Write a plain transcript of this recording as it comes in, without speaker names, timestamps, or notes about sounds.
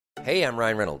Hey, I'm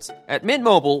Ryan Reynolds. At Mint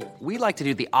Mobile, we like to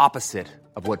do the opposite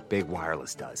of what Big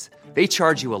Wireless does. They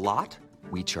charge you a lot,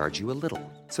 we charge you a little.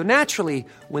 So naturally,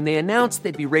 when they announced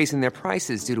they'd be raising their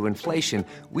prices due to inflation,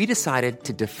 we decided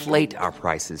to deflate our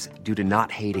prices due to not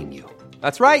hating you.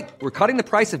 That's right. We're cutting the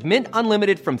price of Mint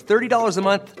Unlimited from $30 a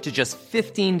month to just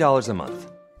 $15 a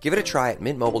month. Give it a try at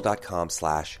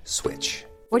mintmobile.com/switch.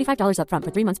 $45 up front for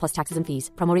 3 months plus taxes and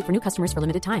fees. Promo rate for new customers for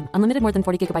limited time. Unlimited more than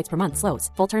 40 gigabytes per month. Slows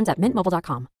full terms at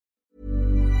mintmobile.com.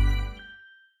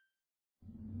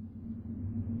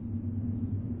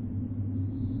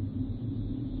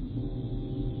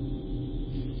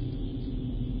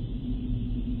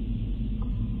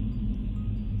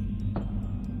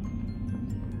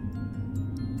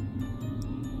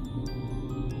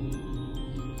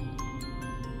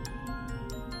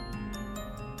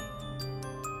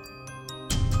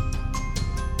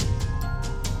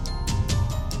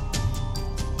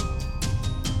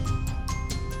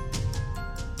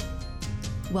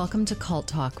 Welcome to Cult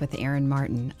Talk with Aaron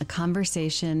Martin, a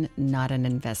conversation, not an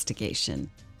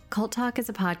investigation. Cult Talk is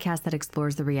a podcast that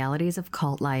explores the realities of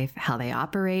cult life, how they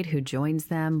operate, who joins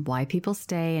them, why people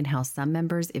stay, and how some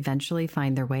members eventually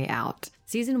find their way out.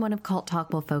 Season 1 of Cult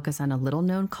Talk will focus on a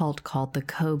little-known cult called the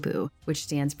COBU, which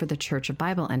stands for the Church of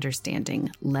Bible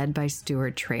Understanding, led by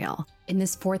Stuart Trail. In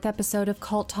this 4th episode of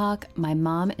Cult Talk, my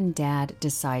mom and dad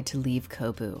decide to leave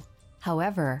COBU.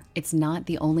 However, it's not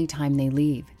the only time they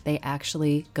leave. They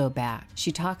actually go back.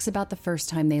 She talks about the first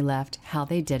time they left, how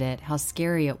they did it, how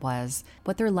scary it was,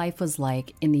 what their life was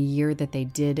like in the year that they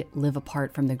did live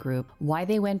apart from the group, why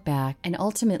they went back, and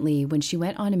ultimately, when she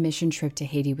went on a mission trip to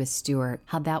Haiti with Stuart,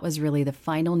 how that was really the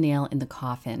final nail in the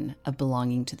coffin of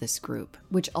belonging to this group,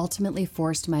 which ultimately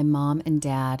forced my mom and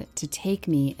dad to take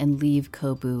me and leave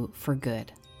COBU for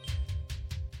good.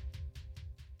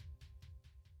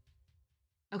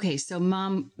 Okay, so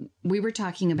Mom, we were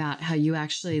talking about how you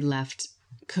actually left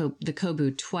the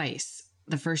COBU twice.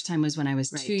 The first time was when I was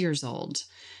 2 years old,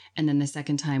 and then the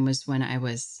second time was when I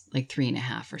was like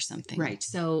 3.5 or something. Right.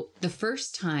 So the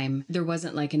first time, there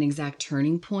wasn't like an exact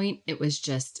turning point. It was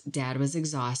just Dad was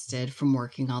exhausted from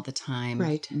working all the time.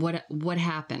 Right. What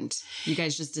happened? You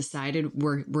guys just decided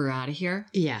we're out of here?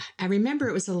 Yeah. I remember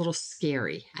it was a little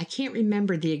scary. I can't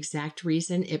remember the exact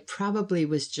reason. It probably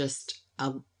was just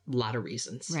a lot of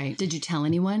reasons. Right. Did you tell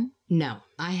anyone? No,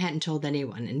 I hadn't told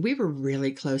anyone. And we were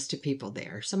really close to people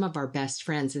there. Some of our best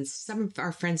friends and some of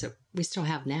our friends that we still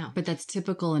have now. But that's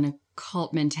typical in a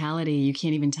cult mentality. You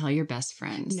can't even tell your best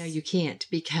friends. No, you can't,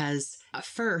 because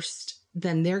first,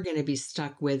 then they're going to be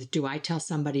stuck with, do I tell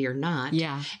somebody or not?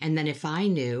 Yeah. And then if I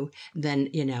knew, then,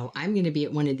 I'm going to be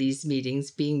at one of these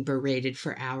meetings being berated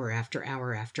for hour after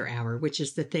hour after hour, which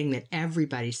is the thing that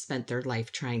everybody spent their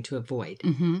life trying to avoid.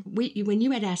 Mm-hmm. When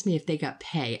you had asked me if they got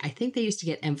pay, I think they used to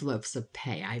get envelopes of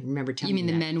pay. I remember telling you. You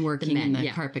mean the men working in the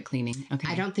yeah. carpet cleaning? Okay.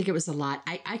 I don't think it was a lot.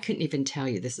 I couldn't even tell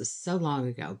you. This is so long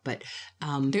ago. But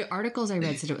the articles I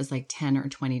read said it was like $10 or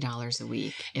 $20 a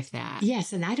week, if that.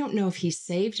 Yes. And I don't know if he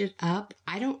saved it up.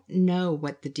 I don't know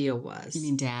what the deal was. You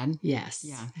mean Dad? Yes.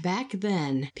 Yeah. Back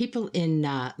then, people in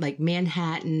like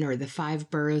Manhattan or the 5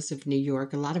 boroughs of New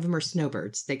York, a lot of them are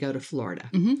snowbirds. They go to Florida.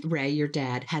 Mm-hmm. Ray, your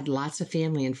dad, had lots of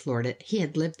family in Florida. He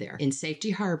had lived there in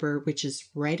Safety Harbor, which is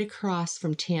right across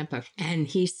from Tampa. And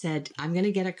he said, I'm going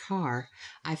to get a car.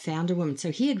 I found a woman.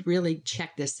 So he had really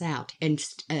checked this out. And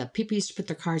people used to put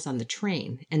their cars on the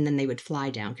train and then they would fly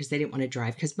down because they didn't want to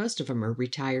drive, because most of them are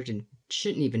retired and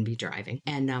shouldn't even be driving.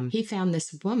 And he found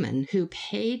this woman who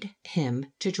paid him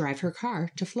to drive her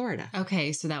car to Florida.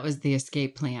 Okay, so that was the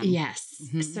escape plan. Yes.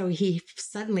 Mm-hmm. So he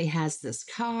suddenly has this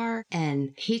car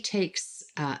and he takes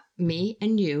me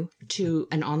and you to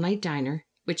an all-night diner,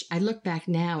 which I look back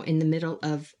now in the middle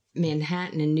of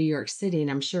Manhattan in New York City,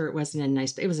 and I'm sure it was a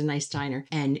nice diner.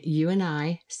 And you and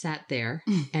I sat there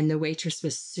and the waitress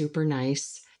was super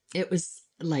nice. It was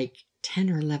like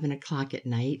 10 or 11 o'clock at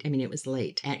night. I mean, it was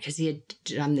late because he had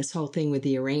done this whole thing with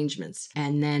the arrangements.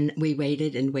 And then we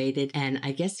waited and waited. And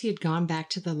I guess he had gone back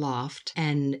to the loft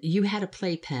and you had a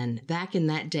playpen. Back in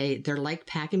that day, they're like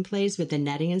pack and plays with the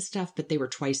netting and stuff, but they were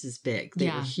twice as big. They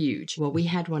were huge. Well, we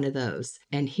had one of those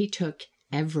and he took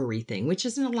everything, which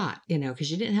isn't a lot,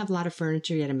 because you didn't have a lot of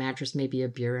furniture. You had a mattress, maybe a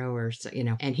bureau or so,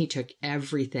 and he took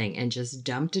everything and just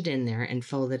dumped it in there and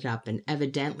folded it up. And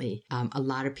evidently, a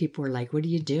lot of people were like, what are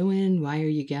you doing? Why are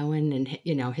you going? And,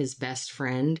 his best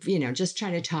friend, just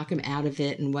trying to talk him out of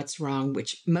it and what's wrong,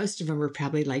 which most of them were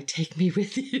probably like, take me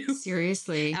with you.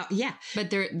 Seriously. Yeah. But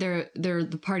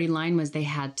the party line was they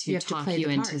had to talk you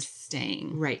into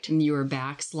staying. Right. And you were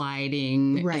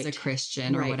backsliding as a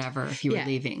Christian or right. whatever if you were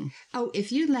leaving. Oh,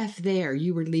 if you left there,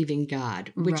 you were leaving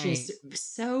God, which Right. is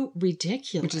so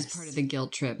ridiculous. Which is part of the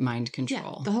guilt trip mind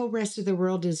control. Yeah, the whole rest of the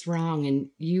world is wrong, and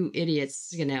you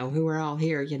idiots, who are all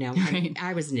here, Right.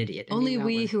 I was an idiot. I Only mean,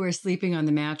 we who are sleeping on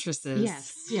the mattresses. Yes,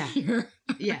 yeah. here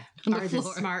Yeah, on the are the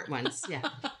floor. smart ones. Yeah,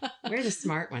 we're the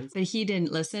smart ones. But he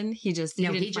didn't listen. He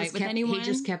didn't fight with anyone. He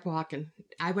just kept walking.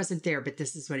 I wasn't there, but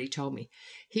this is what he told me.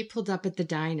 He pulled up at the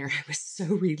diner. I was so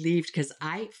relieved because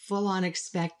I full on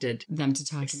expected them to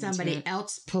talk him somebody into it.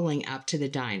 else pulling up to the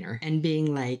diner and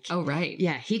being like, Oh, right.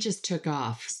 yeah, he just took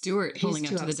off. Stuart He's pulling up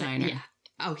too to the upset. diner. Yeah.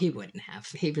 Oh, he wouldn't have.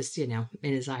 He was, in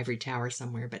his ivory tower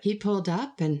somewhere. But he pulled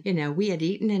up and, we had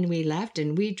eaten and we left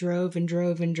and we drove and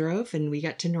drove and drove and we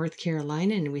got to North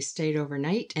Carolina and we stayed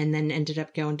overnight and then ended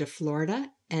up going to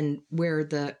Florida. And where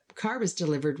the car was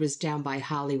delivered was down by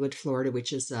Hollywood, Florida,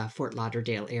 which is Fort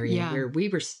Lauderdale area. Yeah. Where we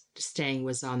were staying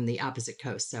was on the opposite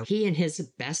coast. So he and his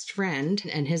best friend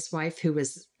and his wife, who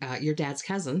was your dad's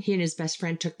cousin, he and his best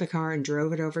friend took the car and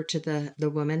drove it over to the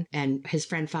woman, and his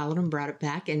friend followed him, brought it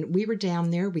back, and we were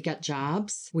down there. We got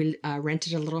jobs. We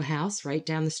rented a little house right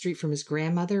down the street from his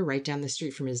grandmother, right down the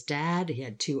street from his dad. He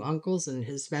had 2 uncles and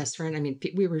his best friend. I mean,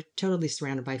 we were totally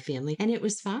surrounded by family, and it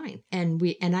was fine. And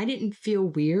I didn't feel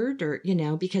weird or,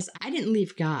 because I didn't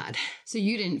leave God. So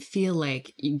you didn't feel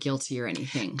like guilty or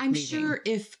anything. I'm leaving. sure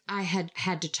if I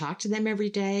had to talk to them every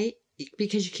day,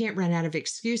 because you can't run out of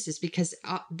excuses, because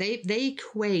they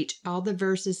equate all the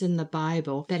verses in the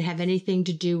Bible that have anything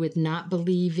to do with not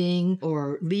believing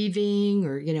or leaving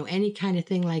or, any kind of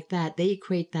thing like that. They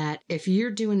equate that if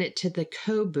you're doing it to the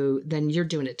Kobu, then you're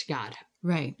doing it to God.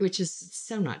 Right. Which is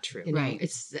so not true. Right.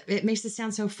 It makes it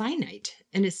sound so finite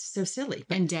and it's so silly.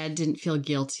 And Dad didn't feel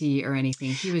guilty or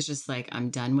anything. He was just like, I'm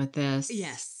done with this.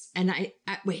 Yes. And I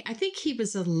think he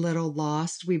was a little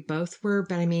lost. We both were,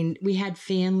 but I mean, we had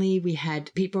family, we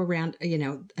had people around,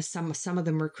 some of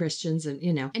them were Christians and,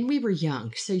 and we were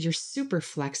young. So you're super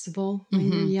flexible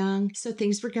when you're young. So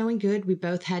things were going good. We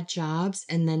both had jobs.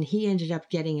 And then he ended up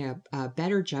getting a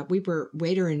better job. We were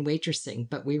waiter and waitressing,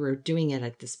 but we were doing it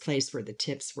at this place where the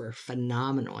tips were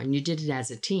phenomenal and you did it as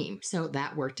a team. So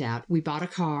that worked out. We bought a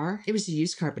car. It was a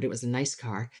used car, but it was a nice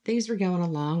car. Things were going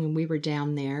along and we were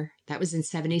down there. That was in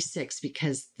 76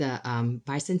 because the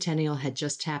bicentennial had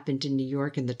just happened in New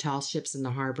York and the tall ships in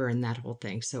the harbor and that whole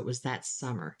thing. So it was that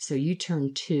summer. So you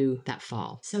turned 2 that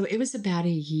fall. So it was about a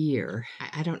year.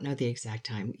 I don't know the exact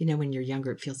time. When you're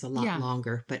younger, it feels a lot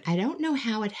longer. But I don't know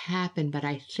how it happened. But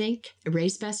I think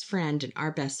Ray's best friend and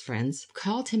our best friends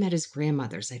called him at his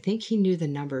grandmother's. I think he knew the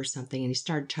number or something. And he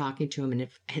started talking to him. And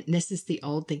this is the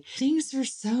old thing. Things are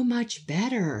so much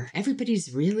better.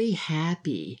 Everybody's really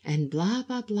happy and blah,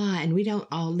 blah, blah. And we don't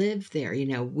all live there.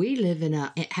 We live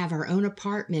have our own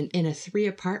apartment in a 3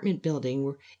 apartment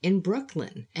building in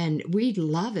Brooklyn and we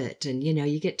love it. And,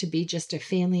 you get to be just a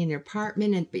family in your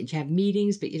apartment and you have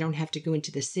meetings, but you don't have to go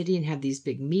into the city and have these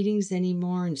big meetings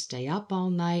anymore and stay up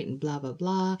all night and blah, blah,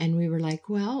 blah. And we were like,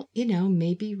 well,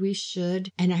 maybe we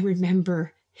should. And I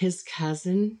remember his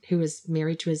cousin, who was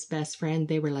married to his best friend,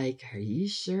 they were like, are you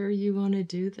sure you want to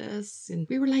do this? And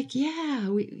we were like, yeah,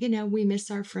 we miss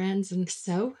our friends. And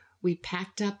so we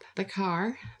packed up the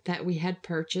car that we had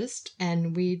purchased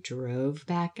and we drove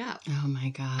back up. Oh my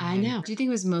God. I know. Do you think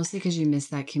it was mostly because you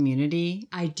missed that community?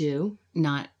 I do.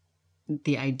 Not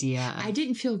the idea. I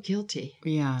didn't feel guilty.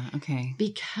 Yeah. Okay.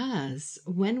 Because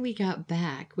when we got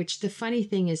back, which the funny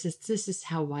thing is this is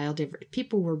how wild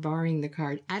people were borrowing the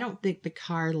car. I don't think the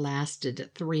car lasted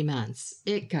 3 months.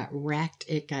 It got wrecked.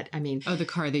 Oh, the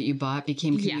car that you bought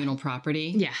became communal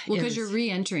property? Yeah. Well, because you're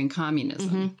re-entering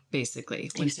communism,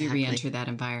 basically, once you re-enter that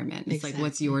environment. It's like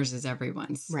what's yours is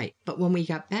everyone's. Right. But when we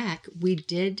got back, we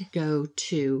did go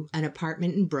to an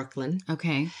apartment in Brooklyn.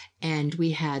 Okay. And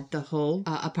we had the whole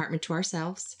apartment to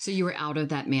ourselves. So you were out of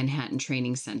that Manhattan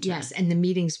training center. Yes, and the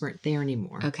meetings weren't there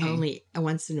anymore. Okay. Only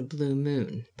once in a blue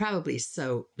moon. Probably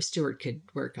so Stuart could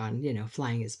work on,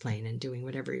 flying his plane and doing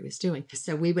whatever he was doing.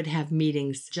 So we would have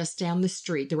meetings just down the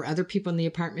street. There were other people in the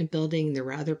apartment building. There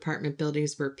were other apartment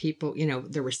buildings where people,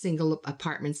 there were single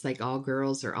apartments like all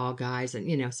girls or all guys.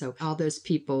 And, so all those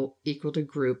people equaled a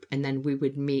group. And then we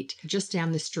would meet just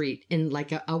down the street in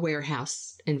like a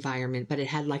warehouse environment, but it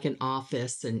had like an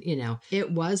office and,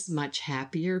 it was much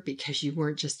happier because you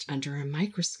weren't just under a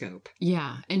microscope.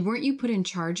 Yeah. And weren't you put in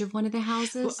charge of one of the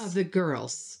houses? Well, of the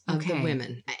girls, of the Okay.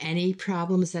 women. Any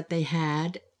problems that they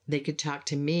had, They could talk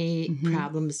to me,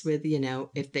 problems with,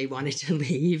 if they wanted to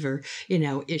leave or,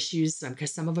 issues,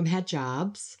 because some of them had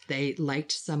jobs. They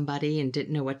liked somebody and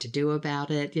didn't know what to do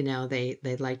about it.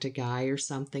 They liked a guy or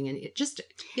something. And it just,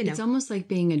 It's almost like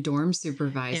being a dorm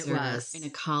supervisor It was. in a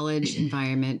college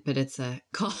environment, but it's a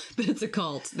cult,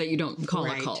 that you don't call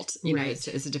a cult.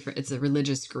 It's a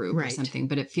religious group or something,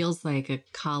 but it feels like a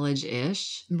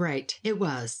college-ish. Right. It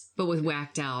was. But with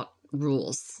whacked out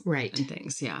rules. Right. And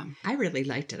things. Yeah. I really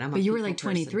liked it. But you were like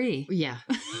 23. Yeah.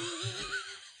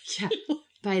 Yeah.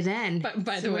 By then.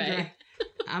 By the way.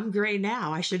 I'm gray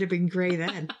now. I should have been gray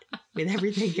then with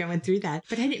everything going through that.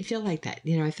 But I didn't feel like that.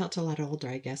 I felt a lot older,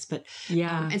 I guess. But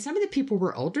yeah. And some of the people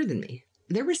were older than me.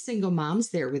 There were single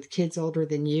moms there with kids older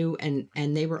than you, and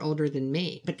they were older than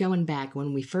me. But going back,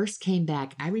 when we first came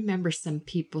back, I remember some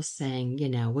people saying,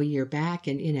 well, you're back,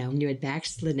 and, you had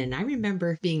backslidden. And I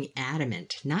remember being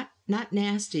adamant, not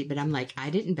nasty, but I'm like, I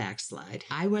didn't backslide.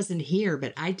 I wasn't here,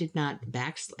 but I did not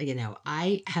backslide.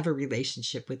 I have a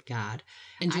relationship with God.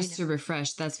 And just to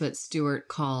refresh, that's what Stuart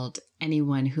called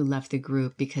anyone who left the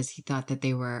group because he thought that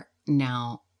they were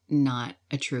now not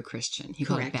a true Christian. He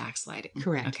called it backsliding.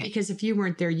 Correct. Okay. Because if you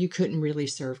weren't there, you couldn't really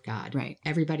serve God. Right.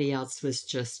 Everybody else was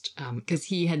just... Because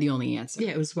he had the only answer.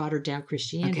 Yeah, it was watered down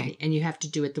Christianity. Okay. And you have to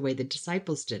do it the way the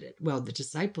disciples did it. Well, the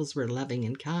disciples were loving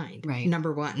and kind. Right.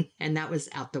 Number one. And that was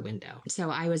out the window. So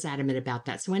I was adamant about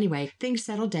that. So anyway, things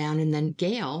settled down. And then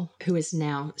Gail, who is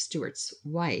now Stuart's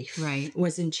wife,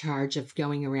 was in charge of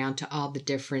going around to all the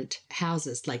different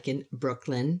houses, like in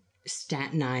Brooklyn,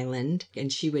 Staten Island,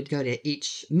 and she would go to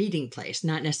each meeting place,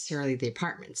 not necessarily the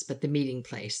apartments, but the meeting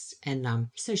place. And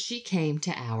so she came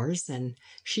to ours and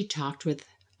she talked with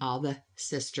all the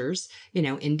sisters,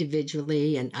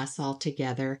 individually and us all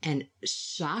together. And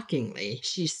shockingly,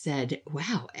 she said,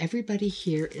 wow, everybody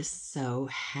here is so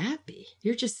happy.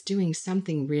 You're just doing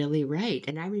something really right.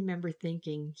 And I remember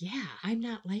thinking, yeah, I'm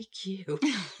not like you.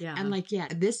 Yeah. I'm like, yeah,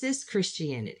 this is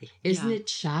Christianity. Isn't it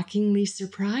shockingly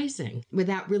surprising?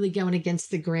 Without really going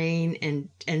against the grain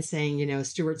and saying,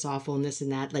 Stuart's awful and this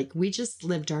and that. Like, we just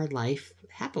lived our life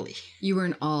happily. You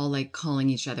weren't all like calling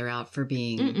each other out for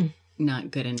being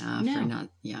not good enough or not.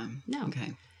 Yeah. No.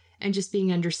 Okay. And just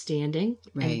being understanding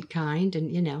and kind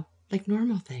and, like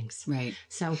normal things. Right.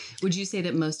 So would you say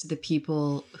that most of the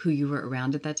people who you were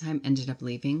around at that time ended up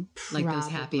leaving? Like those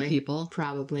happy people?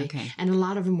 Probably. Okay. And a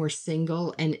lot of them were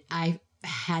single. And I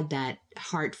had that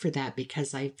heart for that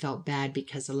because I felt bad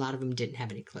because a lot of them didn't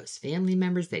have any close family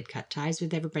members. They'd cut ties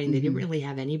with everybody and they didn't really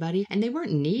have anybody. And they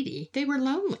weren't needy. They were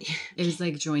lonely. It was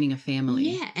like joining a family.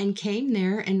 Yeah. And came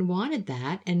there and wanted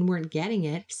that and weren't getting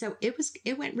it. So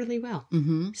it went really well.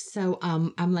 Mm-hmm. So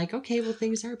I'm like, okay, well,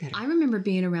 things are better. I remember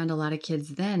being around a lot of kids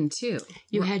then too.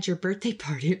 You had your birthday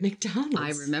party at McDonald's.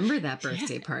 I remember that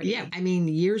birthday party. Yeah. I mean,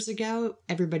 years ago,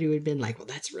 everybody would have been like, well,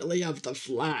 that's really of the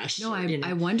flesh. No,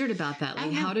 I wondered about that.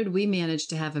 Like, how did we manage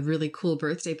to have a really cool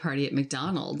birthday party at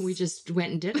McDonald's? We just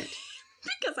went and did it.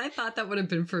 Because I thought that would have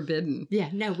been forbidden. Yeah,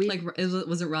 no, we like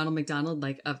wasn't Ronald McDonald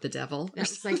like of the devil? That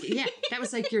was like that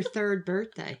was like your third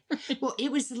birthday. Well,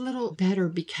 it was a little better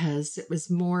because it was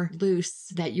more loose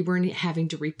that you weren't having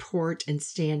to report and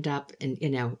stand up and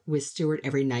with Stuart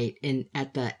every night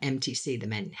at the MTC, the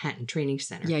Manhattan Training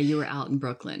Center. Yeah, you were out in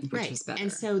Brooklyn, which was better.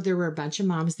 And so there were a bunch of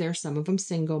moms there. Some of them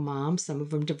single moms, some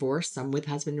of them divorced, some with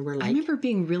husband who were like. I remember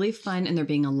being really fun, and there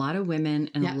being a lot of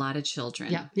women and a lot of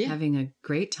children having a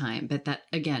great time, but that,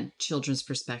 again, children's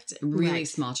perspective, really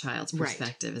small child's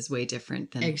perspective is way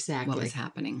different than what was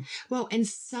happening. Well, and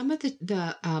some of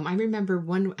the I remember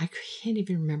one, I can't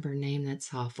even remember her name.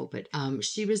 That's awful. But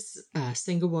she was a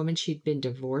single woman. She'd been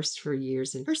divorced for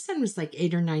years and her son was like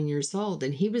 8 or 9 years old.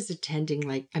 And he was attending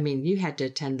you had to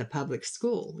attend the public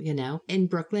school, in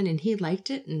Brooklyn, and he liked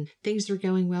it and things were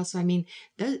going well. So, I mean,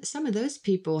 some of those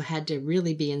people had to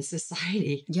really be in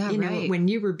society. Yeah, right. When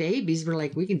you were babies, we're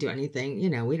like, we can do anything.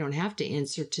 We don't have to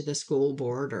answer to the school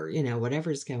board or,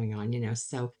 whatever's going on,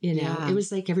 So, it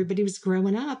was like everybody was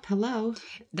growing up. Hello.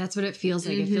 That's what it feels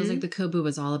like. It feels like the KOBU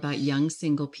was all about young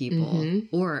single people and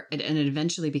it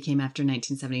eventually became after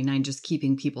 1979, just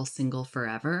keeping people single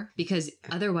forever, because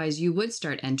otherwise you would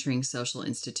start entering social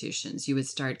institutions. You would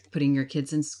start putting your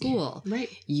kids in school. Right.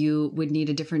 You would need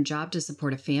a different job to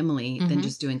support a family than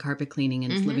just doing carpet cleaning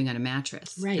and living on a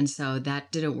mattress. Right. And so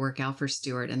that didn't work out for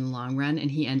Stuart in the long run.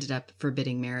 And he ended up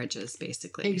forbidding marriages,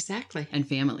 basically. Exactly. And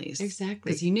families. Exactly.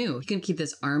 Because he knew he couldn't keep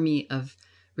this army of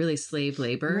really slave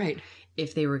labor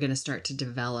if they were going to start to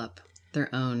develop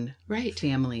their own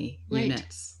family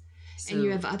units. So, and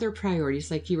you have other priorities,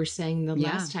 like you were saying the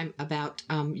Yeah. last time about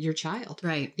your child.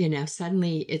 Right. You know,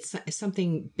 suddenly it's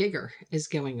something bigger is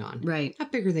going on. Right.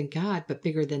 Not bigger than God, but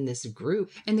bigger than this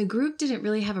group. And the group didn't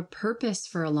really have a purpose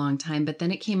for a long time, but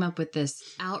then it came up with this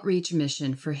outreach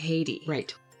mission for Haiti.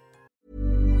 Right.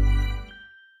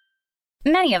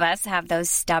 Many of us have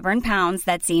those stubborn pounds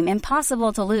that seem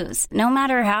impossible to lose, no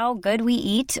matter how good we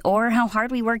eat or how hard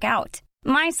we work out.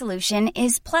 My solution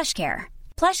is PlushCare.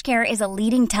 PlushCare is a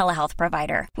leading telehealth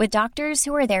provider with doctors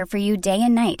who are there for you day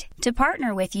and night to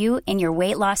partner with you in your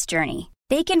weight loss journey.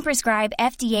 They can prescribe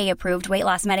FDA-approved weight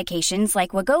loss medications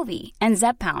like Wegovy and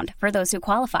Zepbound for those who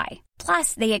qualify.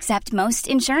 Plus, they accept most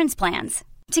insurance plans.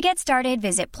 To get started,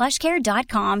 visit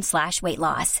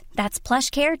plushcare.com/weightloss. That's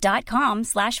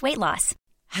plushcare.com/weightloss.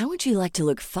 How would you like to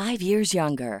look 5 years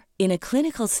younger? In a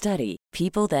clinical study,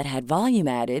 people that had volume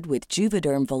added with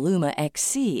Juvederm Voluma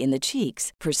XC in the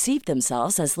cheeks perceived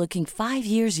themselves as looking 5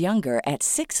 years younger at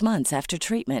 6 months after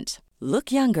treatment.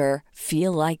 Look younger,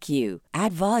 feel like you.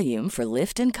 Add volume for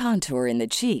lift and contour in the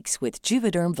cheeks with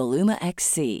Juvederm Voluma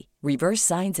XC. Reverse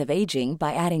signs of aging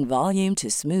by adding volume to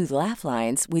smooth laugh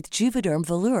lines with Juvederm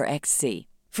Volure XC.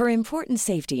 For important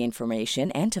safety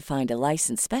information and to find a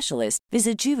licensed specialist,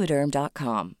 visit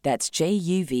Juvederm.com. That's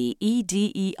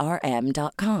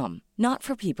JUVEDERM.com. Not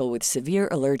for people with severe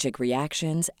allergic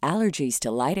reactions, allergies to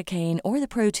lidocaine, or the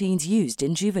proteins used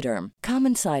in Juvederm.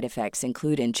 Common side effects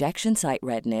include injection site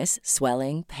redness,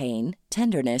 swelling, pain,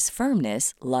 tenderness,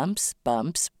 firmness, lumps,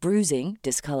 bumps, bruising,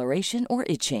 discoloration, or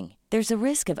itching. There's a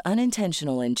risk of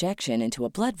unintentional injection into a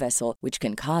blood vessel, which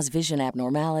can cause vision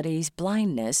abnormalities,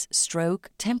 blindness, stroke,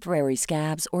 temporary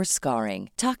scabs, or scarring.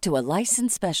 Talk to a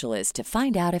licensed specialist to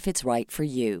find out if it's right for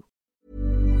you.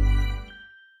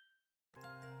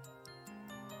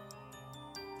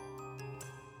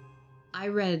 I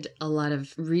read a lot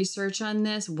of research on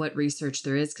this, what research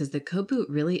there is, because the code boot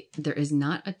really, there is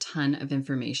not a ton of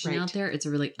information out there. It's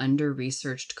a really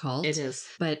under-researched cult. It is.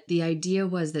 But the idea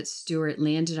was that Stewart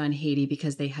landed on Haiti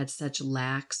because they had such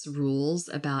lax rules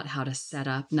about how to set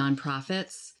up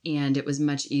nonprofits. And it was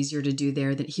much easier to do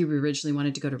there than he originally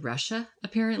wanted to go to Russia,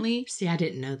 apparently. See, I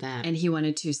didn't know that. And he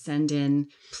wanted to send in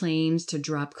planes to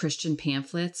drop Christian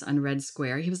pamphlets on Red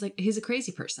Square. He was like, he's a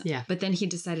crazy person. Yeah. But then he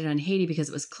decided on Haiti because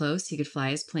it was close. He could fly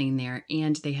his plane there.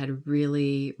 And they had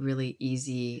really, really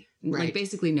easy, like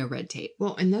basically no red tape.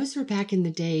 Well, and those were back in the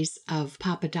days of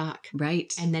Papa Doc.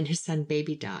 Right. And then his son,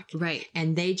 Baby Doc. Right.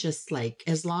 And they just like,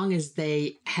 as long as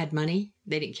they had money,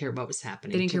 they didn't care what was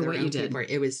happening. They didn't to care their what own you did. people.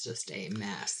 It was just a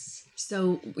mess.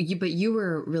 So, but you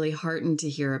were really heartened to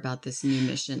hear about this new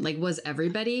mission. Like, was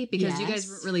everybody? Because you guys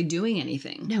weren't really doing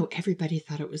anything. No, everybody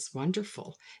thought it was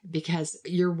wonderful because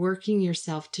you're working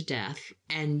yourself to death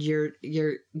and you're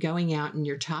going out and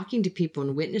you're talking to people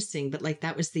and witnessing. But like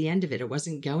that was the end of it. It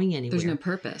wasn't going anywhere. There's no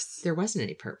purpose. There wasn't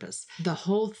any purpose. The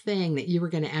whole thing that you were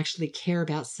going to actually care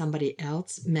about somebody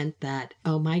else meant that,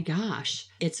 oh my gosh,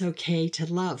 it's okay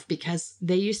to love, because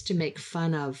they used to make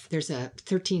fun of, there's a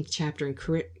 13th chapter in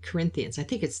Corinthians. I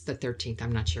think it's the 13th.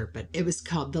 I'm not sure, but it was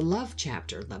called the love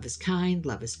chapter. Love is kind,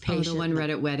 love is patient. Oh, the one read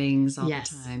at weddings all Yes.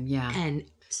 the time. Yeah. And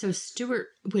so Stewart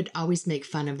would always make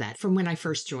fun of that from when I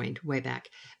first joined way back.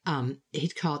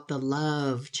 He'd call it the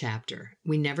love chapter.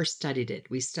 We never studied it.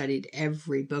 We studied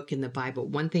every book in the Bible.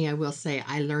 One thing I will say,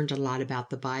 I learned a lot about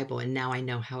the Bible and now I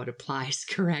know how it applies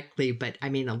correctly. But I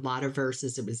mean, a lot of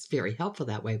verses, it was very helpful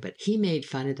that way. But he made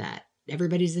fun of that.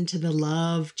 Everybody's into the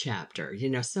love chapter,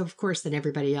 so of course then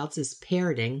everybody else is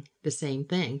parroting the same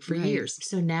thing for years.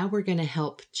 So now we're going to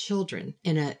help children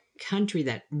in a country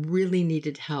that really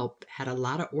needed help, had a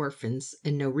lot of orphans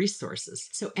and no resources.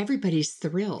 So everybody's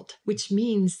thrilled, which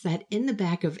means that in the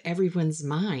back of everyone's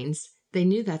minds, they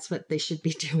knew that's what they should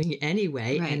be doing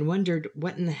anyway and wondered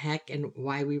what in the heck and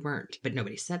why we weren't. But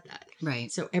nobody said that.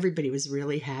 Right. So everybody was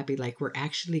really happy, like we're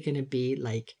actually going to be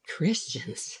like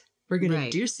Christians. We're going to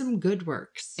do some good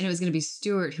works. And it was going to be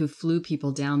Stewart who flew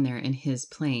people down there in his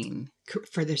plane.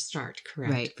 For the start,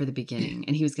 correct. Right, for the beginning.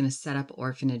 And he was going to set up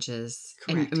orphanages.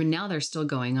 Correct. And now they're still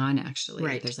going on, actually.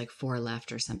 Right. There's like 4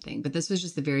 left or something. But this was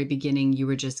just the very beginning. You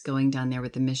were just going down there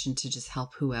with the mission to just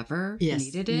help whoever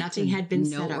needed it. Nothing had been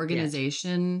set up No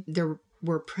organization. Yet. There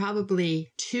were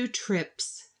probably 2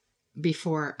 trips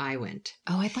before I went.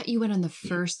 Oh, I thought you went on the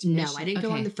first mission. No, I didn't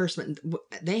go on the first one.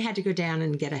 They had to go down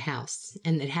and get a house,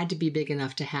 and it had to be big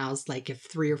enough to house like if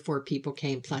 3 or 4 people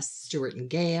came, plus Stuart and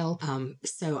Gail.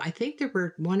 So I think there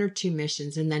were 1 or 2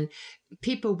 missions, and then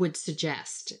people would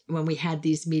suggest when we had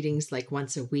these meetings like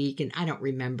once a week, and I don't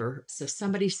remember. So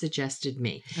somebody suggested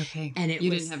me. Okay. And you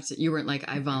didn't have to, you weren't like,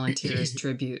 I volunteer as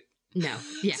tribute. No.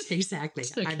 Yeah, exactly.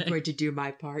 Okay. I'm going to do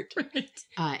my part. Right.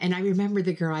 And I remember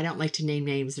the girl, I don't like to name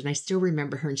names, and I still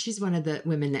remember her. And she's one of the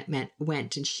women that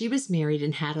went, and she was married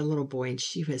and had a little boy, and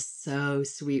she was so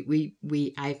sweet.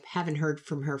 I haven't heard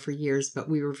from her for years, but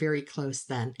we were very close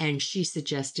then. And she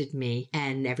suggested me,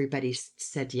 and everybody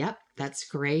said, yep, that's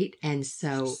great. And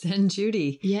so Send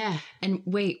Judy. yeah, And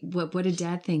wait, what did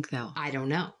Dad think though? I don't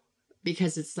know.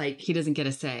 Because it's like, He doesn't get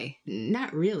a say.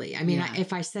 not really. I mean, Yeah.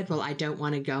 if I said, well, I don't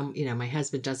want to go, my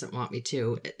husband doesn't want me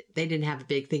to, they didn't have a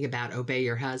big thing about obey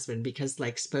your husband because,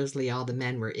 like, supposedly all the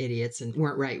men were idiots and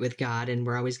weren't right with God and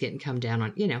were always getting come down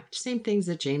on, same things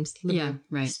that James lived Yeah, with.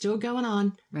 right. Still going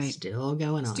on. Right. Still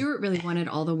going on. Stuart really wanted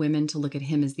all the women to look at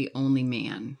him as the only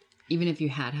man, even if you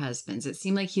had husbands. It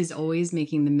seemed like he's always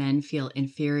making the men feel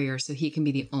inferior so he can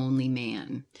be the only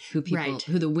man who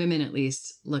who the women at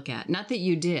least look at. Not that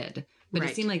you did, but Right.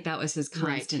 it seemed like that was his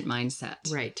constant mindset.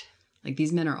 Right. Like,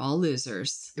 these men are all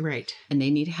losers Right. and they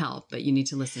need help, but you need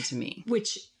to listen to me.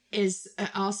 Which is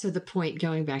also the point,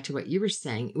 going back to what you were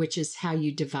saying, which is how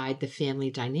you divide the family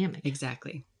dynamic.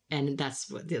 Exactly. And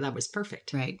that was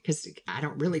perfect. Right. Because I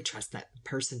don't really trust that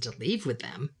person to leave with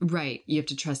them. Right. You have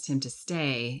to trust him to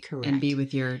stay Correct. and be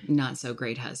with your not so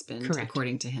great husband, Correct.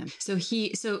 according to him. So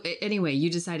anyway, you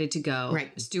decided to go.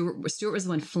 Right. Stuart was the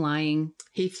one flying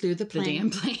He flew the the plane. damn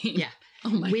plane. Yeah. Oh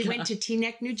my We God. went to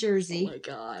Teaneck, New Jersey. Oh my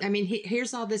God. I mean,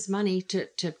 here's all this money to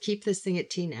keep this thing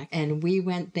at Teaneck. And we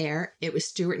went there. It was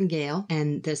Stuart and Gail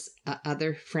and this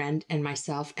other friend and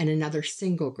myself and another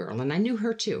single girl. And I knew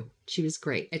her too. She was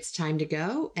great. It's time to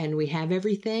go. And we have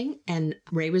everything. And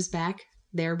Ray was back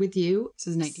there with you. This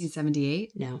was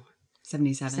 1978, No,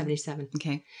 77. 77.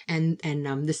 Okay. And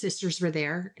the sisters were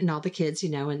there and all the kids,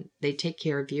 and they take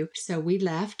care of you. So we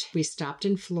left. We stopped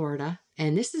in Florida.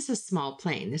 And this is a small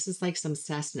plane. This is like some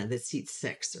Cessna that seats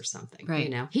 6 or something.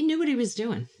 Right. He knew what he was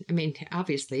doing. I mean,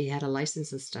 obviously he had a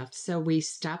license and stuff. So we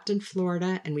stopped in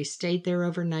Florida and we stayed there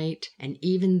overnight. And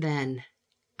even then,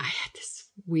 I had this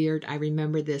I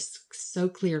remember this so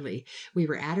clearly. We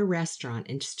were at a restaurant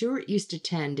and Stuart used to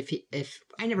tend, if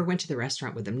I never went to the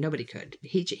restaurant with him, nobody could.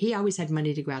 He always had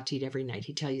money to go out to eat every night.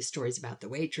 He'd tell you stories about the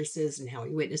waitresses and how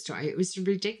he witnessed it. It was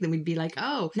ridiculous. We'd be like,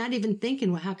 oh, not even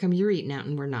thinking, well, how come you're eating out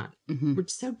and we're not? Mm-hmm. We're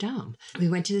so dumb. We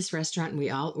went to this restaurant and we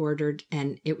all ordered,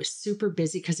 and it was super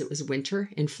busy because it was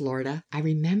winter in Florida. I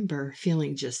remember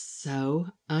feeling just so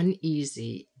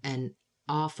uneasy and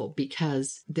awful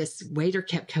because this waiter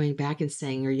kept coming back and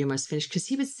saying, are you almost finished? Because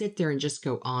he would sit there and just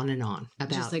go on and on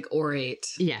about, Just like orate.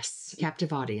 yes,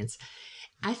 captive audience.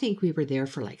 I think we were there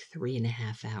for like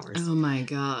 3.5 hours. Oh my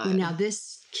God. Well, now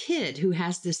this kid who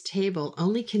has this table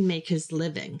only can make his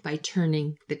living by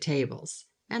turning the tables.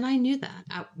 And I knew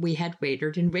that. We had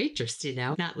waitered and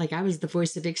waitressed, not like I was the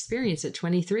voice of experience at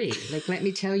 23. Like, let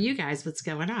me tell you guys what's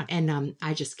going on. And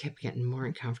I just kept getting more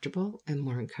uncomfortable,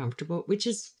 which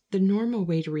is the normal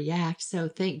way to react. So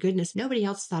thank goodness nobody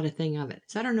else thought a thing of it.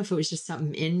 So I don't know if it was just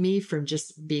something in me from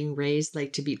just being raised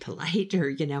like to be polite or,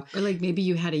 Or like maybe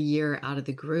you had a year out of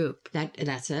the group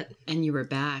that's it. and you were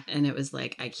back and it was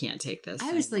like, I can't take this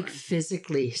I was like anymore.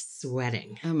 physically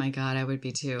sweating. Oh my God, I would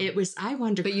be too. I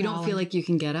wanted to But you don't crawl feel in. like you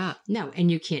can get up. No,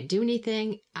 and you can't do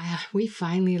anything. We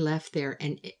finally left there,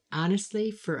 and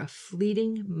honestly, for a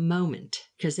fleeting moment,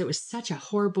 because it was such a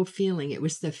horrible feeling. It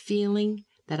was the feeling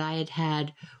that I had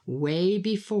had way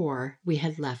before we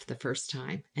had left the first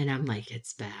time. And I'm like,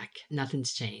 it's back.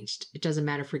 Nothing's changed. It doesn't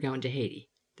matter if we're going to Haiti.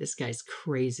 This guy's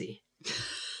crazy.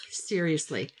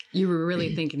 Seriously. You were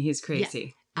really thinking he's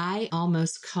crazy. I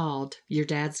almost called your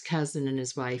dad's cousin and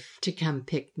his wife to come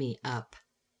pick me up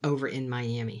over in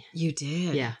Miami. You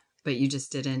did. Yeah. But you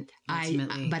just didn't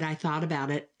ultimately. But I thought about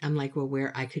it. I'm like, well,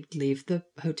 where I could leave the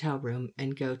hotel room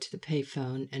and go to the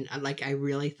payphone. And I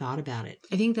really thought about it.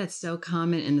 I think that's so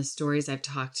common in the stories I've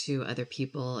talked to other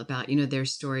people about, their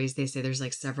stories. They say there's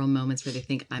like several moments where they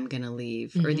think I'm going to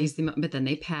leave or these, but then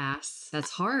they pass.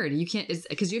 That's hard. You can't,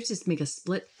 because you have to just make a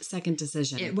split-second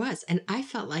decision. It was. And I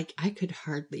felt like I could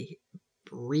hardly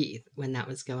breathe when that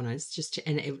was going on. It's just,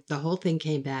 the whole thing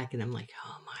came back and I'm like,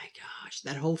 oh my gosh,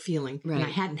 that whole feeling. Right. And I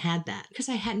hadn't had that because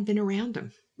I hadn't been around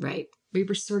him. Right. We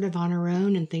were sort of on our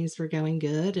own and things were going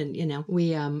good. And, we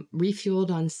refueled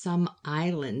on some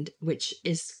island, which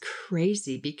is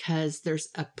crazy because there's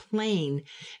a plane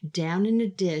down in a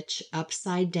ditch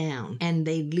upside down and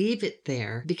they leave it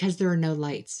there because there are no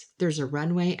lights. There's a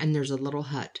runway and there's a little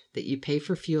hut that you pay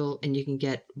for fuel and you can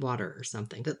get water or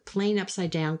something. The plane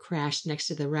upside down crashed next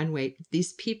to the runway.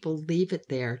 These people leave it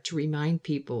there to remind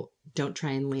people, don't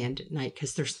try and land at night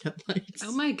because there's no lights.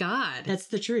 Oh my God. That's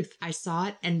the truth. I saw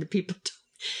it and the people told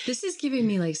This is giving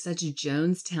me like such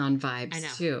Jonestown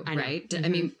vibes too, I know. right? Mm-hmm. I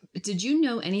mean, did you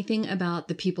know anything about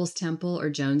the People's Temple or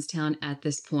Jonestown at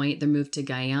this point? They moved to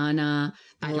Guyana.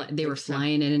 They were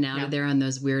flying in and out of there on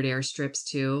those weird airstrips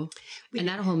too. And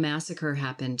that whole massacre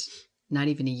happened not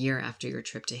even a year after your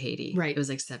trip to Haiti. Right. It was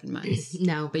like 7 months.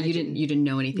 No. But you didn't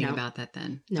know anything about that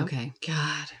then. No. Okay.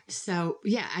 God. So,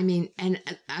 yeah, I mean, and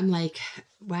I'm like,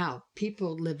 wow,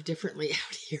 people live differently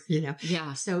out here, you know?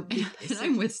 Yeah. So, and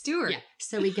I'm with Stuart. Yeah.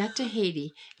 So we got to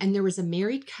Haiti, and there was a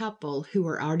married couple who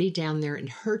were already down there, and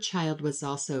her child was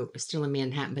also still in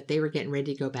Manhattan, but they were getting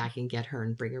ready to go back and get her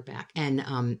and bring her back. And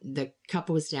the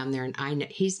couple was down there, and I know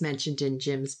he's mentioned in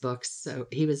Jim's books, so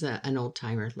he was an old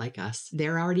timer like us.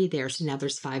 They're already there, so now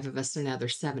there's 5 of us, so now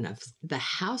there's 7 of us. The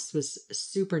house was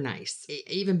super nice.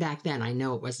 Even back then, I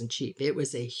know it wasn't cheap. It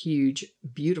was a huge,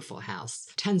 beautiful house,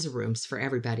 tons of rooms for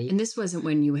everybody. And this wasn't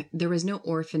when there was no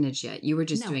orphanage yet. You were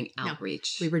just doing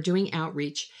outreach. We were doing outreach.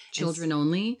 Children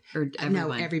only or everyone?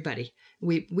 No, everybody.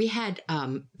 We had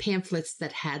pamphlets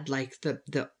that had like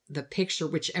the picture,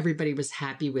 which everybody was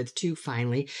happy with too,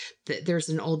 finally. There's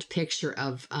an old picture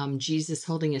of Jesus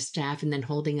holding a staff and then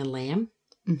holding a lamb.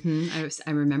 Mm-hmm.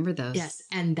 I remember those. Yes.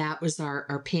 And that was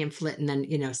our pamphlet. And then,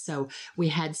 you know, so we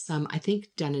had some, I think,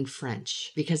 done in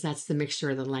French because that's the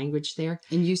mixture of the language there.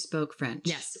 And you spoke French.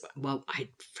 Yes. Well, I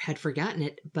had forgotten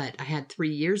it, but I had 3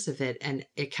 years of it and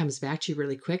it comes back to you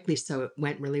really quickly. So it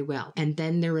went really well. And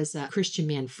then there was a Christian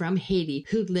man from Haiti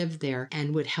who lived there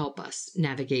and would help us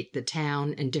navigate the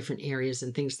town and different areas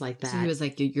and things like that. So he was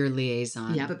like your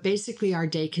liaison. Yeah. But basically our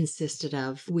day consisted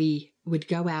of, we would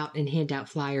go out and hand out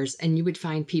flyers and you would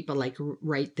find people like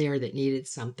right there that needed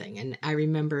something. And I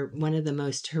remember one of the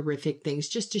most horrific things,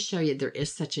 just to show you there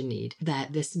is such a need,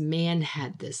 that this man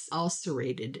had this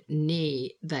ulcerated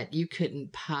knee that you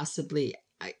couldn't possibly...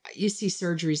 you see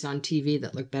surgeries on TV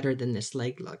that look better than this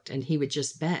leg looked, and he would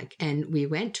just beg. And we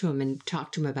went to him and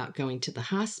talked to him about going to the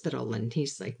hospital, and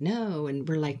he's like, no. And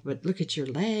we're like, but look at your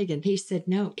leg. And he said,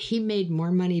 no, he made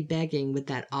more money begging with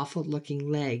that awful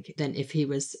looking leg than if he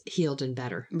was healed and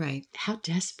better. Right. How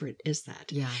desperate is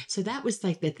that? Yeah. So that was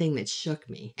like the thing that shook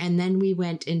me. And then we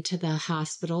went into the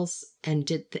hospitals and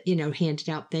did, handed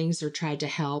out things or tried to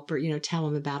help or, tell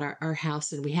them about our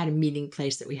house. And we had a meeting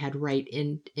place that we had right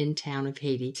in town of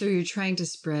Haiti. So you're trying to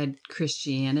spread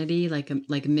Christianity like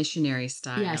a missionary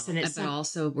style. Yes. And but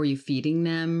also were you feeding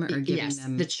them or giving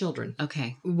them? The children.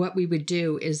 Okay. What we would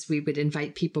do is we would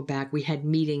invite people back. We had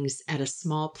meetings at a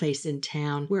small place in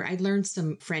town where I learned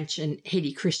some French and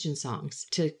Haiti Christian songs.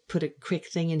 To put a quick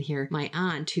thing in here, my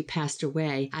aunt who passed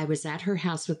away, I was at her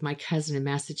house with my cousin in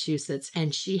Massachusetts,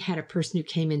 and she had a person who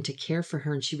came in to care for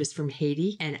her, and she was from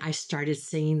Haiti. And I started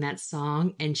singing that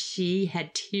song, and she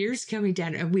had tears coming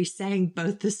down, and we sang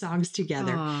both the songs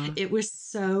together. Aww. It was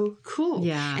so cool.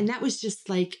 Yeah. And that was just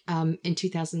like in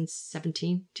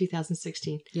 2017,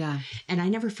 2016. Yeah. And I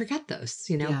never forgot those,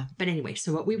 Yeah. But anyway,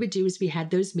 so what we would do is we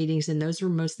had those meetings, and those were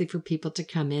mostly for people to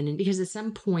come in. And because at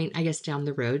some point, I guess down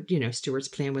the road, Stuart's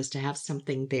plan was to have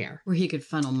something there where he could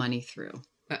funnel money through.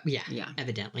 Yeah,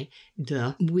 evidently.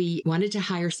 Duh. We wanted to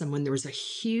hire someone. There was a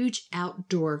huge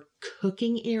outdoor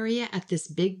cooking area at this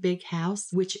big house,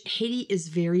 which Haiti is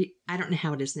very, I don't know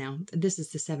how it is now. This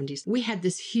is the 70s. We had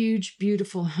this huge,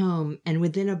 beautiful home, and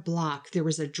within a block, there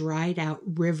was a dried out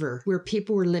river where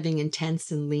people were living in tents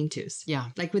and lean-tos. Yeah.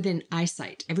 Like within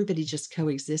eyesight. Everybody just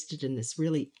coexisted in this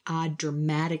really odd,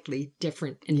 dramatically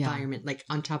different environment, like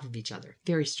on top of each other.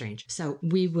 Very strange. So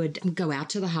we would go out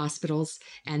to the hospitals,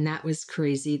 and that was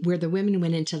crazy. Where the women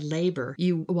went into labor,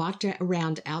 you walked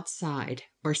around outside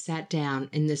or sat down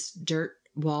in this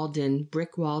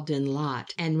brick walled in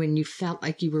lot. And when you felt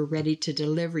like you were ready to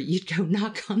deliver, you'd go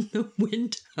knock on the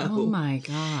window. Oh my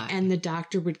God. And the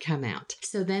doctor would come out.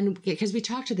 So then, because we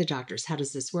talked to the doctors, how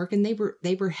does this work? And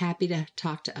they were happy to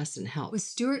talk to us and help. Was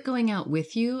Stuart going out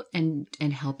with you and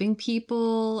helping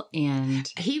people?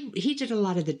 And he did a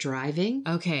lot of the driving.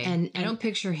 Okay. And I don't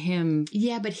picture him.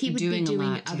 Yeah, but he would be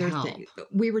doing other help. things.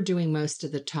 We were doing most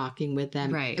of the talking with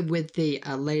them. Right. With the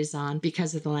liaison.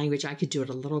 Because of the language, I could do it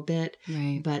a little bit. Right.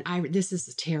 But this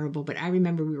is terrible, but I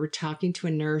remember we were talking to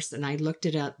a nurse, and I looked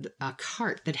at a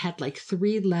cart that had like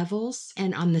 3 levels.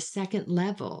 And on the 2nd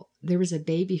level, there was a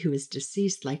baby who was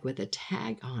deceased, like with a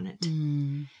tag on it.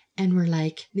 Mm. And we're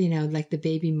like, like the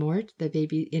baby Mort, the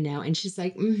baby, and she's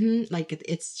like, like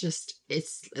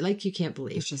it's like you can't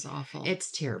believe. It's just awful.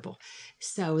 It's terrible.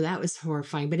 So that was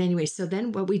horrifying. But anyway, so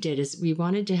then what we did is we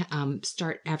wanted to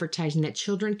start advertising that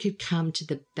children could come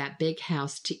to that big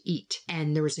house to eat.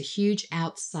 And there was a huge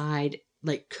outside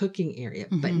like cooking area,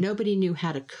 but nobody knew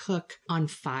how to cook on a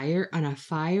fire.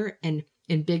 And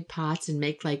in big pots and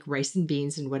make like rice and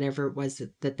beans and whatever it was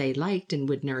that they liked and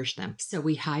would nourish them. So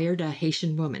we hired a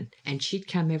Haitian woman, and she'd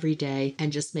come every day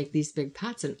and just make these big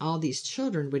pots, and all these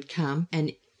children would come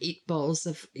and eat bowls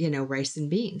of, rice and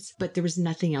beans. But there was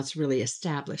nothing else really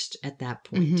established at that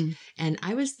point. Mm-hmm. And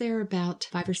I was there about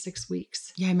 5 or 6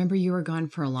 weeks. Yeah, I remember you were gone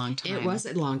for a long time. It was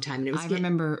a long time. And it was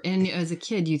remember, and as a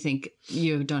kid, you think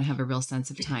you don't have a real sense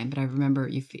of time, but I remember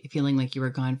you feeling like you were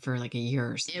gone for like a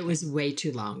year or so. It was way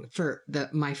too long for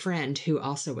my friend, who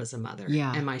also was a mother,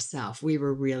 and myself. We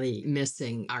were really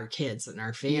missing our kids and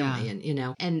our family,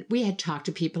 and we had talked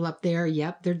to people up there.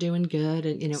 Yep, they're doing good,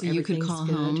 and so you could call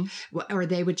good. home, or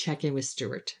they would check in with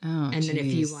Stuart. And then if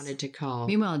you wanted to call.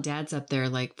 Meanwhile, Dad's up there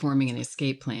like forming an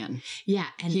escape plan. Yeah,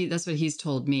 and that's what he's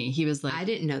told me. He was like, I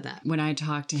didn't know that. When I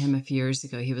talked to him a few years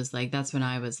ago, he was like, that's when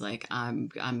I was like, I'm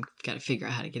got to figure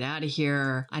out how to get out of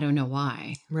here. I don't know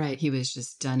why. Right. He was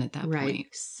just done at that point.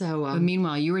 So, but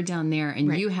meanwhile, you were down there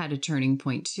and you had a turning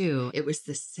point too. It was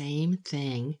the same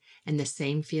thing and the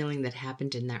same feeling that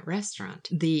happened in that restaurant.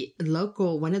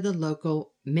 One of the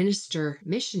local minister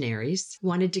missionaries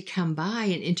wanted to come by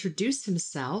and introduce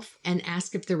himself and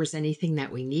ask if there was anything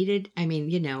that we needed. I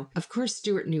mean, of course,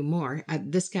 Stuart knew more.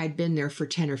 This guy'd been there for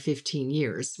 10 or 15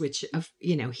 years, which,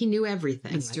 he knew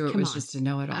everything. And Stuart was just a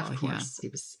know-it-all. Of course.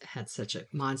 He had such a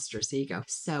monstrous ego.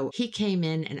 So he came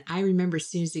in, and I remember as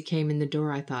soon as he came in the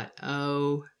door, I thought,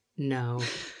 oh, no.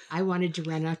 I wanted to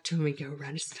run up to him and go,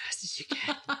 run as fast as you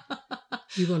can.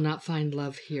 You will not find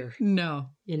love here. No.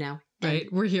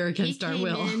 Right? We're here against our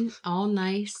will. He came in all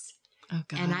nice. Oh,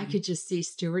 God. And I could just see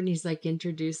Stuart, and he's like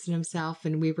introducing himself,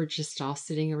 and we were just all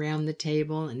sitting around the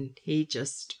table, and he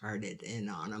just started in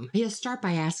on him. He'll start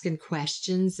by asking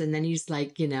questions, and then he's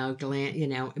like,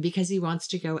 because he wants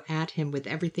to go at him with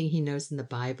everything he knows in the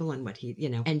Bible and what he,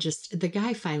 and just the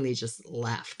guy finally just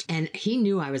left. And he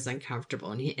knew I was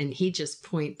uncomfortable, and he just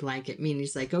point blank at me, and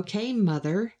he's like, okay,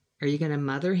 mother. Are you going to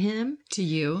mother him? To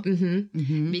you? Mm-hmm.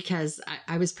 Mm-hmm. Because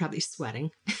I was probably sweating.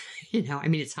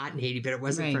 It's hot in Haiti, but it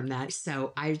wasn't from that.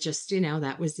 So I just,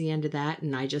 that was the end of that.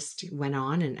 And I just went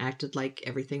on and acted like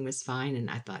everything was fine. And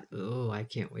I thought, oh, I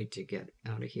can't wait to get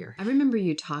out of here. I remember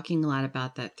you talking a lot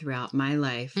about that throughout my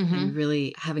life and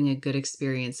really having a good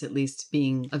experience, at least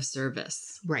being of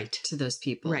service to those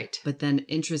people. Right. But then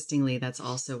interestingly, that's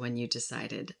also when you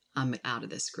decided, I'm out of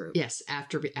this group. Yes,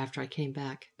 after I came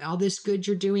back. All this good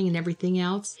you're doing and everything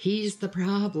else, he's the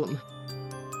problem.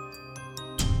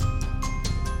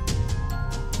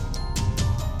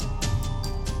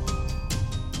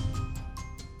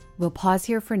 We'll pause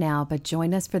here for now, but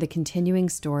join us for the continuing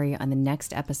story on the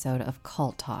next episode of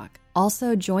Cult Talk.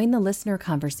 Also, join the listener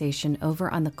conversation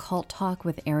over on the Cult Talk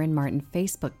with Aaron Martin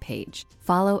Facebook page.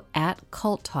 Follow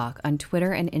 @Cult Talk on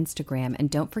Twitter and Instagram,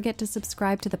 and don't forget to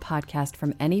subscribe to the podcast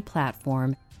from any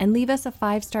platform and leave us a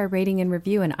 5-star rating and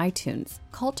review in iTunes.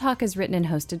 Cult Talk is written and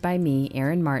hosted by me,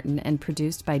 Aaron Martin, and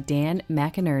produced by Dan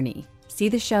McInerney. See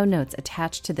the show notes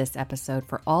attached to this episode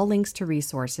for all links to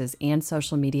resources and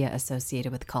social media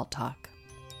associated with Cult Talk.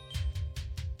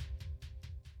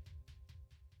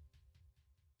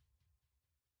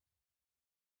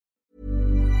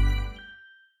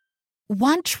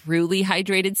 Want truly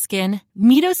hydrated skin?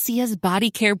 Meet Osea's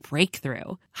Body Care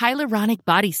Breakthrough Hyaluronic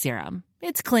Body Serum.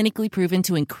 It's clinically proven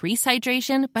to increase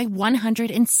hydration by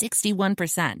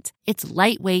 161%. It's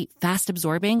lightweight,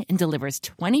 fast-absorbing, and delivers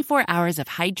 24 hours of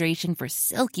hydration for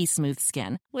silky smooth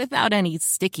skin without any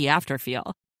sticky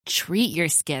afterfeel. Treat your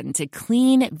skin to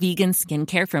clean, vegan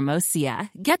skincare from Osea.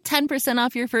 Get 10%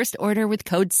 off your first order with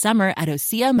code SUMMER at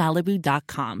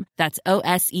OseaMalibu.com. That's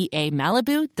OSEA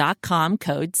Malibu.com,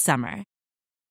 code SUMMER.